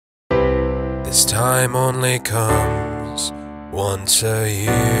This time only comes once a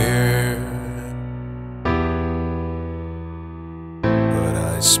year, but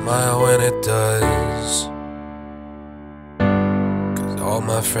I smile when it does, 'cause all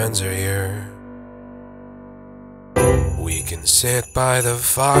my friends are here. We can sit by the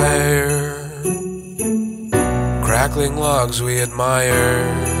fire, crackling logs we admire.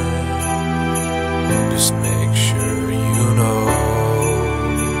 Just make sure you know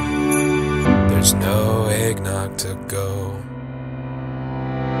there's no eggnog to go.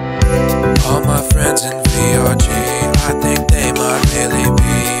 All my friends in VRG, I think they might really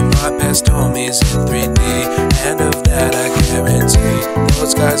be my best homies in 3D, and of that I guarantee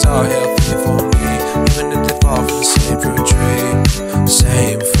those guys are healthy for me, even if they fall from the same fruit tree.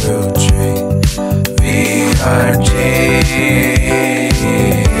 Same fruit tree. VRG,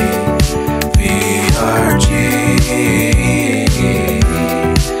 VRG, VRG,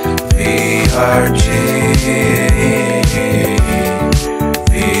 VRG,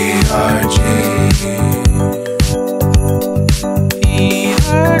 VRG,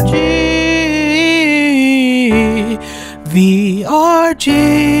 VRG.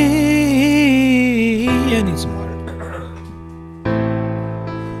 I need some water.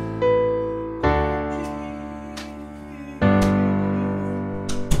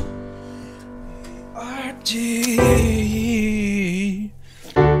 VRG.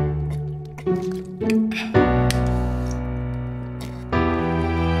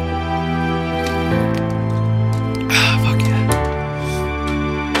 Fuck yeah.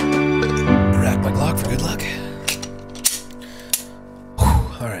 Rack my Glock for good luck.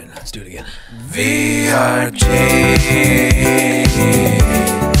 Alright, let's do it again. VRG.